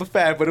fun as a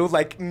fan, but it was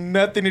like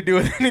nothing to do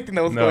with anything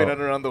that was No. going on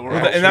around the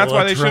world. And that's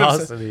why they should have.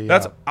 Atrocity,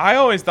 That's. yeah. I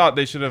always thought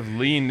they should have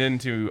leaned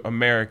into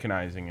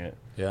Americanizing it.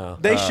 Yeah.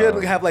 They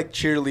should have like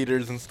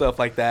cheerleaders and stuff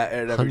like that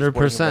at every sporting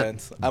 100%.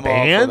 events. I'm all for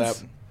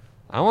Bands? that.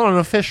 I want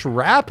an Fish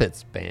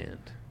Rapids band.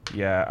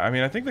 Yeah, I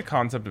mean, I think the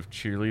concept of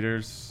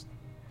cheerleaders,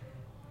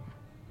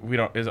 we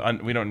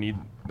don't need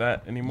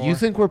that anymore. You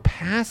think we're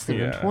past it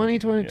in Yeah,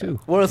 2022?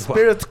 We're a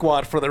spirit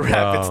squad for the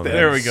Rapids. Oh, then.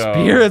 There we go.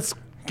 Spirits.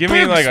 Give me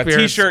big like a spirit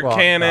T-shirt squad.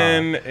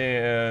 cannon,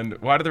 and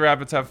why do the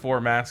Rapids have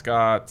 4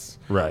 mascots?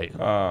 Right. Just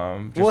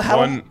Well, how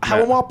one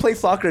them all play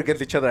soccer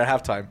against each other at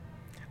halftime?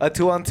 A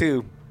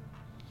 2-on-2.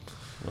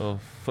 little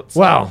foot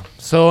Wow.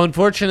 So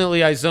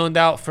unfortunately, I zoned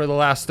out for the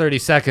last 30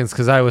 seconds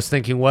because I was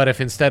thinking, what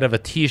if instead of a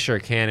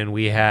T-shirt cannon,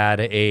 we had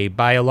a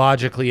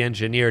biologically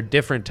engineered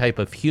different type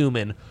of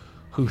human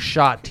who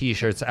shot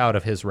T-shirts out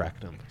of his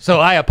rectum. So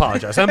I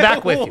apologize. I'm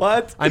back with you.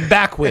 What? I'm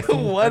back with you.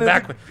 What I'm is-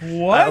 back with you.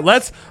 What?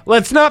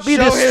 Let's not be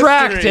Show history.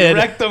 distracted.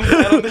 Rectum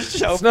right on the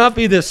shelf. Let's not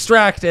be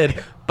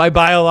distracted by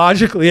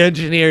biologically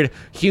engineered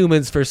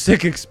humans for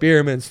sick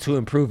experiments to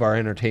improve our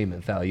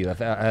entertainment value at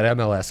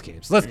MLS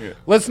games.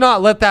 Let's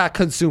not let that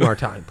consume our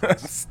time.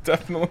 Let's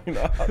definitely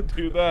not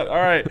do that. All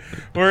right,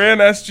 we're in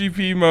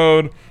SGP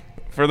mode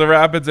for the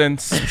Rapids and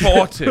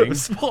Sporting.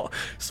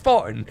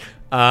 Sporting.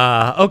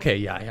 Okay,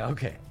 yeah,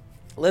 okay.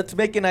 Let's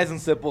make it nice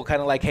and simple, kind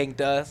of like Hank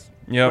does.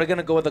 Yep. We're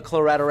gonna go with the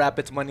Colorado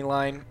Rapids money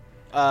line.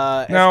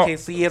 Now-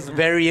 SKC is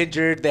very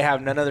injured. They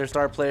have none of their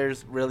star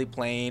players really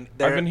playing.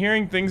 I've been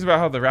hearing things about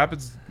how the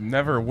Rapids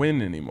never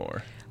win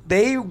anymore.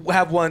 They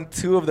have won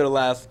 2 of their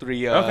last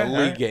 3 Okay, league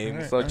alright, games.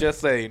 alright, So alright. just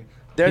saying,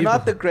 they're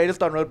not the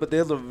greatest on road, but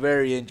there's a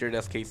very injured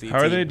SKC. How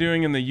are team. they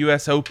doing in the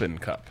U.S. Open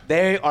Cup?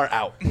 They are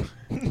out.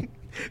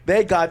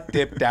 They got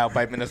dipped out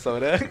by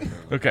Minnesota.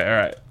 Okay, all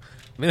right.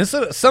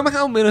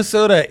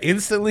 Minnesota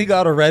instantly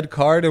got a red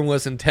card and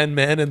was in 10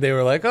 men, and they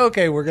were like,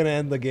 okay, we're going to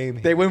end the game.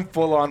 They went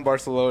full on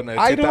Barcelona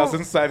I don't-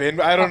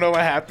 2007. I don't know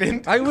what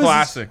happened.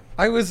 Classic.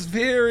 I was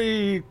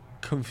very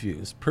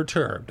confused,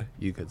 perturbed,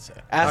 you could say.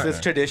 As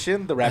is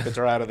tradition, the Rapids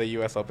are out of the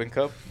U.S. Open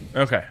Cup.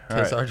 Okay, all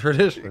That's right. our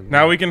tradition.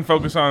 Now we can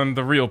focus on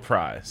the real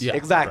prize. Yeah.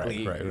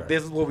 Exactly. right.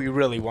 This is what we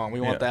really want.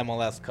 We want Yeah. the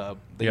MLS Cup.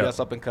 The Yeah. U.S.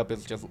 Open Cup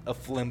is just a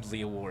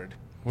flimsy award.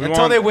 We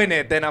Until want they win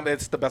it, then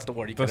it's the best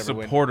award you the could ever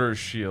win. Supporters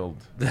Shield.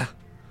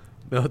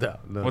 No doubt.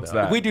 What's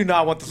that? We do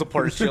not want the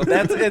Supporters Shield.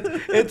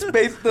 It's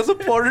based. The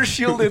Supporters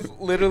Shield is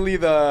literally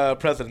the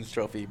President's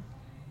Trophy.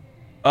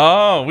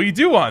 Oh, we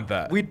do want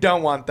that. We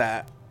don't want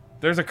that.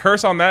 There's a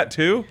curse on that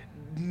too?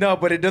 No,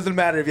 but it doesn't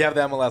matter if you have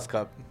the MLS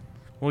Cup.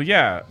 Well,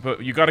 yeah,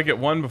 but you got to get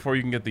one before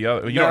you can get the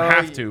other. You No, don't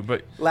have to,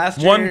 but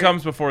last one year-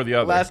 comes before the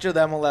other. Last year,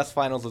 the MLS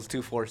Finals was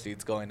 2 4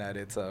 seeds going at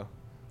it, so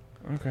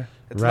Okay.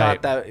 it's Right.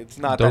 not that. It's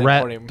not that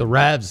important. The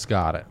Revs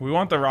got it. We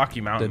want the Rocky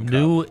The Mountain Cup.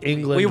 New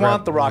England. We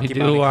want the Rocky We do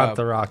Mountain want Cup.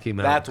 the Rocky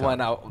Mountain. That's Cup.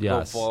 when I'll go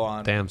Yes, full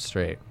on. Damn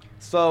straight.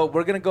 So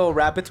we're gonna go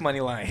Rapids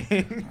money line.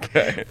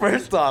 Okay.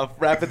 First off,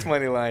 Rapids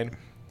money line.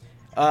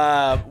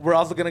 We're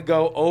also gonna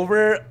go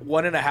over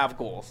 1.5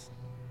 goals.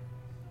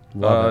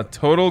 Love it.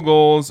 Total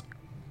goals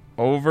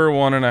over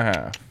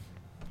 1.5.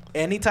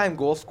 Anytime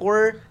goal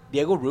scorer,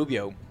 Diego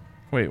Rubio.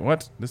 Wait,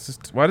 what? This is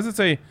why does it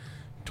say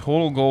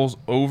total goals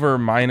over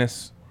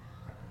minus?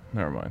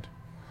 Never mind.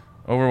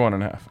 Over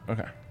 1.5.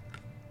 Okay.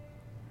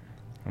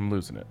 I'm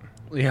losing it.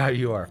 Yeah,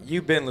 you are.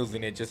 You've been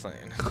losing it, just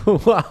saying.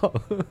 Wow.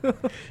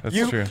 That's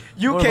You true.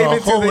 you What came a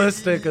into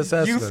holistic You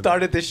assessment.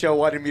 started the show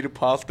wanting me to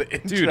pause the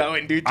intro Dude,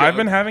 and do I've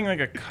been jokes. having like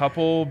a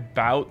couple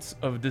bouts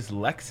of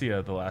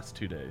dyslexia the last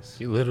 2 days.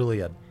 You literally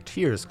had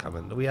tears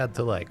coming. We had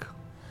to like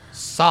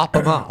sop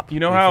them up. You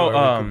know before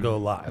how we could go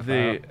live.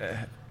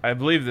 I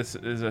believe this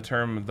is a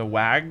term, the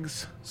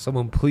WAGs,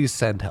 Someone please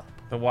send help.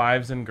 the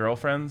wives and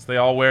girlfriends. They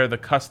all wear the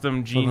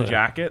custom jean Familiar.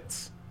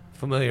 jackets.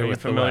 Familiar Are you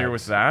with the familiar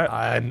Wags. with that?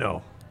 I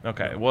know.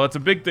 Okay. Well, it's a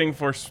big thing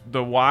for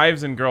the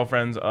wives and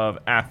girlfriends of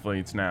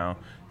athletes now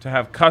to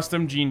have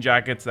custom jean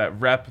jackets that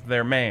rep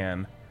their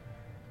man,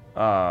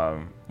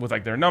 with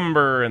like their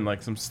number and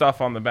like some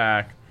stuff on the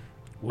back.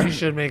 We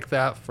should make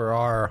that for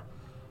our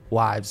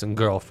wives and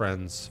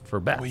girlfriends for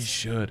bets. We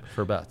should.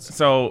 For bets.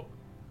 So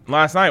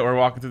last night we're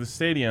walking through the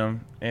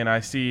stadium and I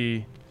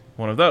see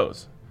one of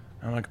those.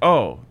 I'm like,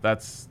 oh,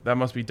 that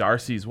must be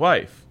Darcy's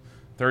wife,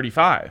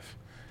 35.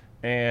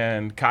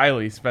 And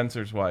Kylie,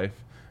 Spencer's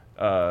wife,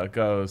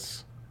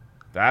 goes,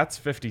 that's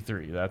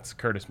 53. That's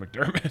Curtis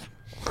McDermott.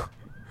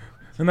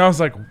 And I was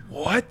like,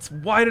 what?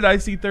 Why did I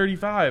see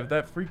 35?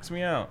 That freaks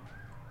me out.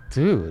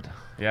 Dude.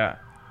 Yeah.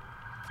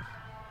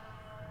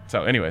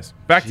 So anyways,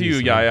 back to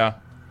you, Jeez, Yaya.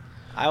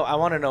 I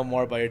want to know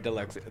more about your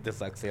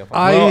dyslexia.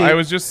 Well, I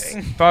was just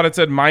thought it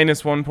said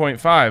minus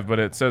 1.5, but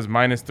it says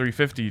minus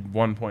 350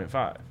 1.5.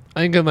 I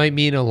think it might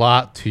mean a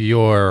lot to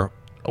your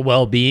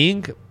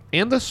well-being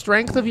and the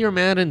strength of your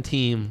Madden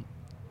team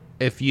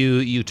if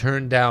you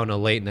turned down a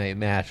late-night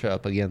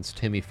matchup against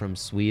Timmy from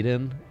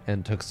Sweden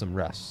and took some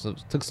rest. So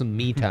took some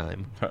me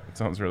time It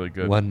sounds really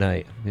good. one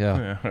night. Yeah.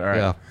 Yeah, all right.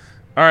 Yeah.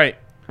 All right.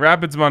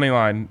 Rapids money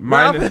line.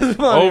 Rapids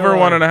money over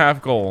line.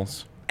 1.5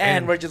 goals.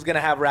 And we're just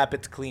gonna have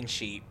Rapids clean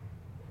sheet,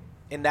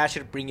 and that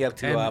should bring you up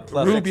to And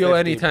plus Rubio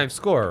 650. anytime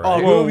scorer. Oh,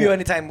 Right? Whoa. Rubio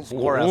anytime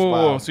score as Whoa,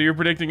 well. so you're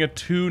predicting a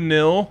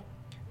 2-0?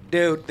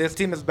 Dude, this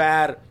team is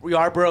bad.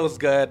 Yarborough is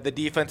good. The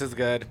defense is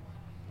good.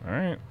 All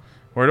right.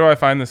 Where do I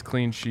find this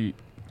clean sheet?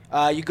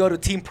 You go to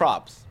team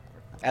props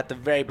at the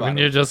very bottom. When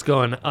you're just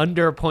going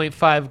under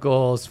 0.5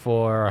 goals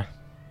for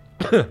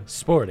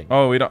Sporting.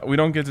 Oh, we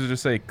don't get to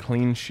just say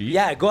clean sheet.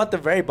 Yeah, go at the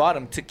very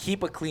bottom to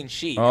keep a clean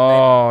sheet.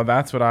 Oh,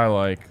 that's what I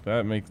like.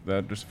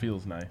 That just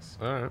feels nice.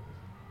 All right.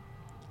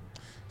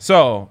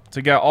 So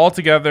to get all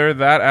together,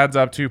 that adds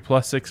up to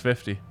plus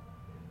 650.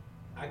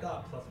 I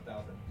got plus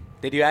 1,000.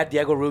 Did you add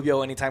Diego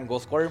Rubio anytime goal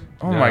scorer?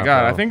 Oh Yeah, my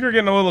God, bro. I think we're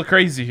getting a little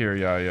crazy here.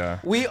 Yeah.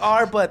 We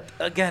are, but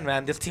again,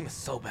 man, this team is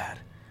so bad.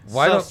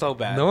 So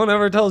bad. No one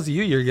ever tells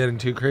you you're getting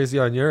too crazy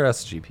on your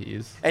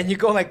SGPs. And you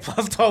go like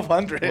plus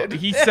 1,200.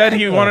 He said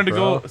he wanted to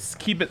bro. go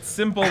keep it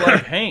simple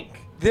like Hank.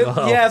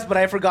 Wow. Yes, but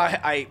I forgot.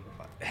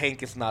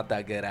 Hank is not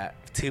that good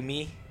at. To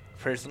me,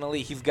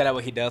 personally, he's good at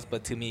what he does,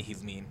 but to me,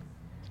 he's mean.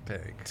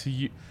 To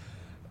you,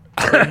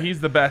 so he's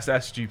the best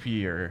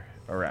SGPer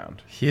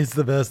around. He is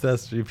the best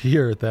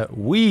SGPer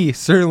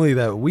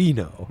that we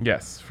know.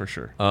 Yes, for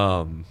sure.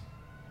 And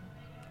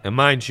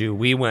mind you,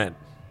 we went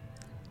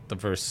the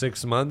first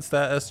 6 months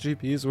that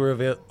SGPs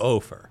were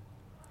over.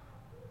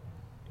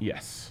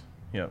 Yes.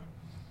 Yep.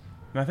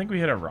 And I think we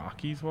had a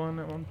Rockies one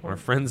at one Our point.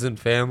 friends and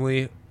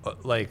family,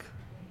 like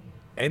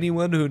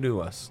anyone who knew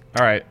us.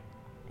 All right.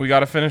 We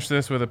got to finish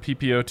this with a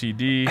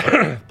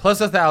PPOTD. Plus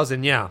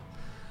 1,000, yeah.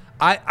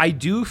 I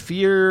do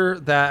fear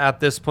that at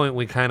this point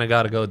we kind of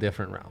got to go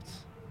different routes.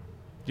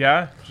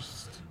 Yeah.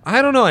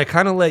 I don't know. I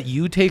kind of let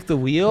you take the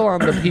wheel on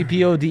the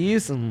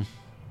PPODs, and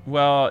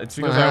Well, it's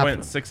because not I went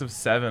happening. 6 of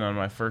 7 on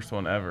my first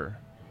one ever,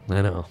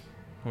 I know.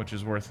 which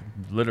is worth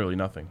literally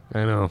nothing.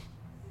 I know.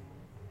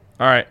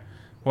 All right.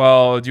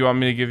 Well, do you want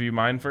me to give you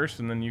mine first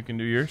and then you can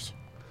do yours?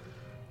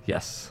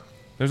 Yes.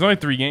 There's only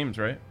 3 games,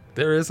 right?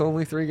 There is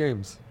only 3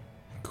 games.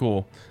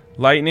 Cool.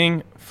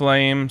 Lightning,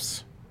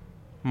 Flames,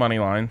 money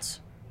lines.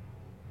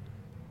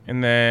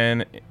 And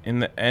then in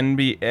the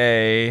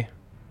NBA,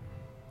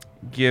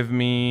 give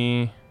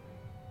me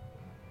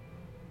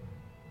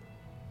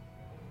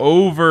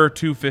over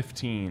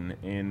 215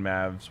 in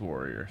Mavs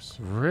Warriors.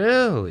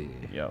 Really?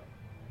 Yep.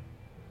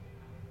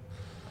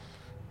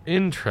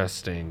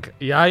 Interesting.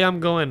 Yeah, I'm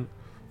going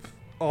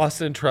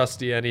Austin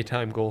Trusty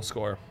anytime goal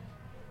score.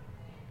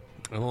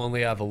 I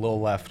only have a little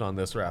left on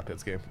this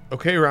Rapids game.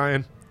 Okay,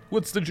 Ryan.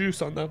 What's the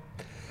juice on that?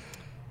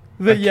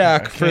 The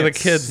yak for the Can't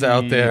kids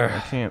out see- there. I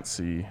can't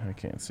see.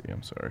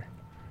 I'm sorry.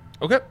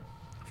 Okay.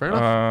 Fair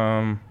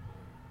enough.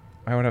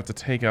 I would have to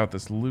take out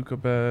this Luca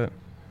bet.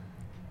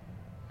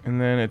 And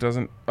then it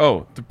doesn't.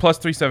 Oh, the plus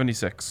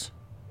 376.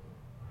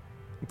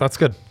 That's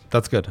good.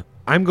 That's good.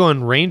 I'm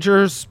going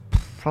Rangers.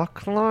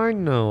 Fuck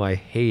line? No, I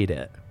hate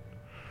it.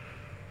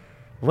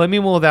 Let me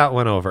mull that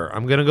one over.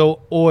 I'm going to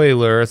go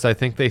Oilers. I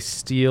think they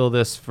steal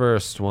this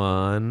first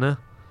one.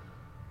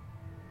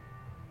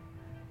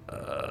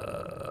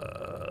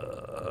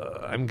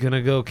 I'm going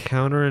to go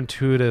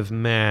counterintuitive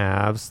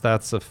Mavs.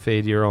 That's a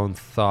fade your own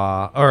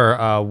thought.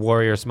 Or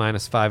Warriors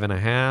minus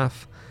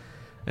 5.5.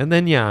 And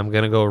then, yeah, I'm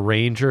going to go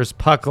Rangers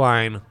puck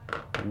line.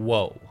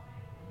 Whoa.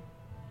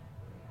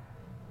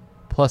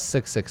 Plus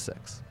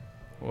 666.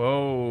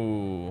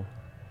 Whoa.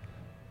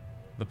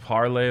 The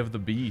parlay of the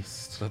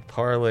beast. The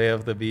parlay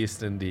of the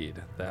beast,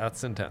 indeed.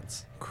 That's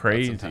intense.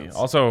 Crazy. That's intense.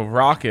 Also,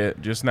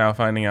 Rocket just now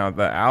finding out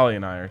that Allie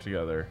and I are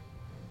together.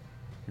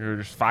 You're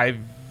just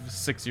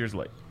 5-6 years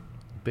late.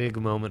 Big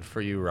moment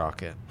for you,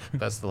 Rocket.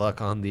 Best of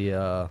luck on the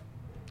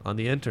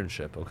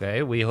internship.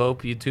 Okay, we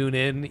hope you tune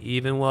in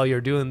even while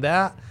you're doing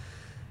that.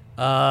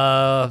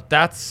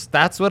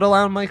 That's what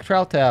allowed Mike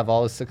Trout to have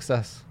all his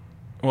success.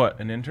 What,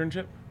 an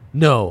internship?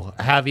 No,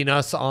 having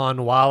us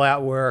on while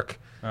at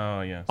work,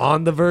 Oh, yes.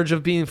 On the verge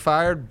of being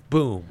fired,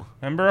 boom.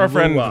 Remember our blew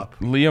friend up.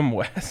 Liam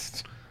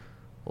West?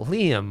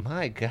 Liam,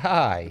 my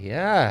guy,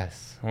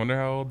 yes. I wonder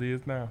how old he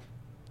is now.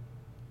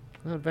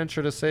 I would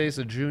venture to say he's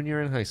a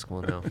junior in high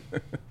school now.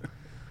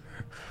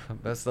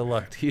 Best of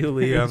luck to you,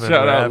 Liam, and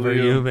Shout out, wherever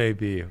Liam. you may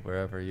be.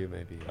 Wherever you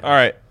may be. All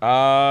right.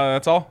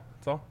 That's all.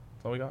 That's all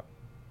we got.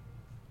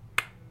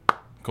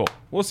 Cool.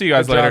 We'll see you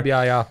guys Good later. job,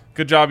 Yaya.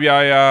 Good job,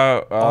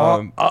 Yaya.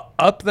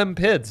 Up them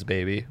pids,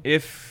 baby.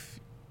 If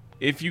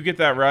you get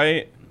that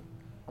right,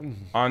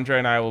 Andre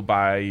and I will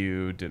buy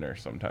you dinner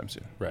sometime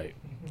soon. Right.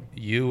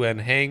 You and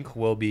Hank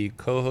will be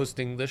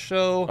co-hosting the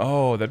show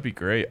Oh, that'd be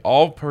great.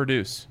 I'll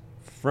produce.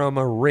 from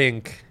a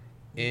rink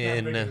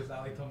in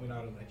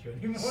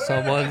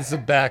someone's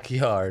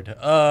backyard.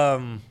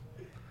 I'm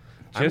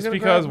Just gonna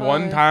because grab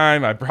one my-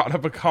 time I brought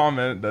up a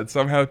comment that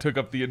somehow took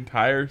up the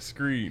entire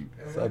screen.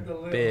 It's a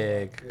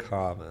big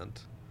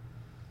comment.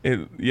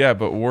 Yeah,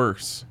 but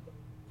worse.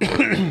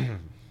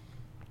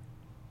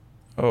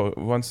 Oh,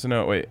 wants to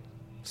know. Wait.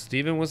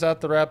 Steven was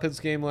at the Rapids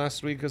game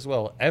last week as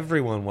well.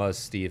 Everyone was,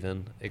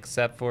 Steven,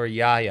 except for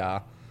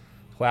Yaya,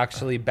 who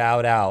actually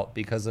bowed out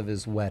because of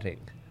his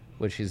wedding,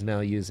 which he's now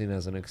using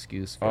as an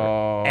excuse for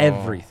Oh.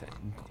 everything.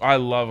 I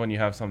love when you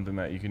have something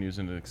that you can use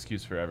as an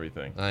excuse for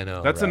everything. I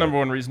know. That's the right? number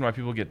one reason why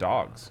people get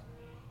dogs.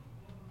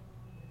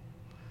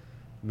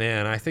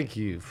 Man, I think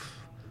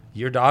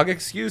your dog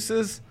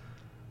excuses,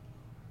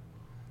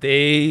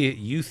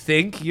 you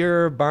think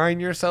you're buying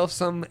yourself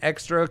some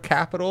extra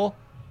capital,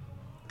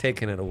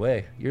 taking it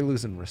away. You're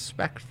losing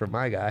respect for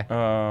my guy.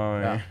 Oh,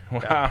 yeah.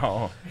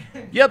 Wow.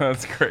 Yep.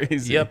 That's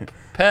crazy. Yep.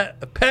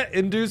 Pet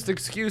induced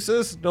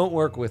excuses don't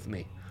work with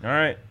me. All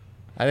right.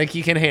 I think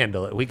he can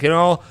handle it.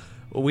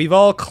 We've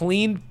all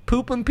cleaned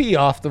poop and pee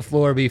off the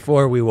floor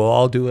before. We will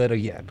all do it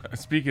again.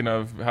 Speaking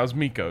of, how's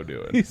Miko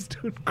doing? He's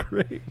doing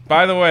great.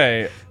 By the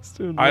way, He's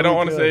doing I don't really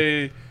want to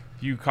good. say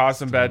you caused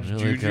some bad really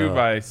juju good.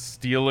 by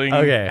stealing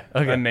Okay.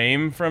 a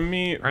name from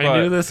me. I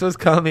knew this was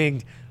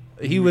coming.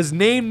 He was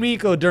named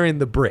Miko during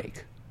the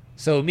break.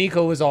 So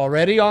Miko was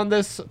already on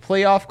this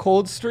playoff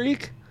cold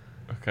streak.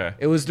 Okay.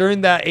 It was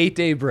during that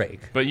 8-day break.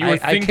 But you were I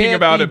thinking can't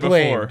about be it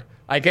blamed. before.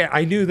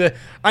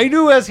 I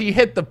knew as he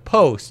hit the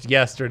post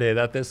yesterday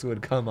that this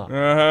would come up.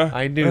 Uh-huh.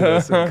 I knew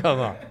this would come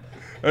up.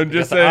 I'm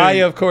just Because I,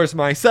 saying, of course,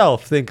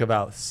 myself think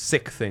about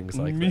sick things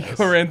like Miko this.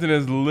 Renton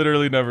has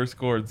literally never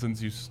scored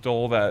since you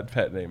stole that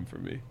pet name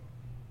from me.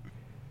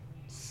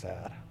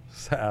 Sad.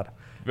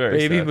 Very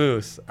Baby sad.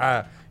 Moose.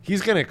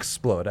 He's going to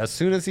explode. As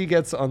soon as he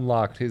gets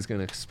unlocked, he's going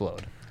to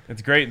explode.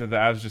 It's great that the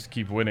Avs just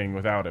keep winning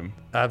without him.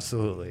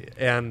 Absolutely.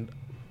 And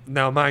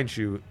now, mind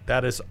you,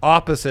 that is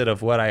opposite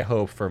of what I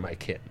hope for my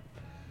kitten.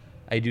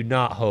 I do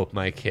not hope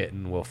my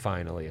kitten will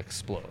finally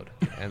explode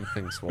and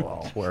things will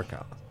all work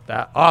out.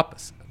 That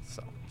opposite.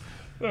 So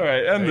All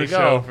right, end There the you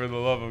show go. for the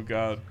love of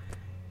God.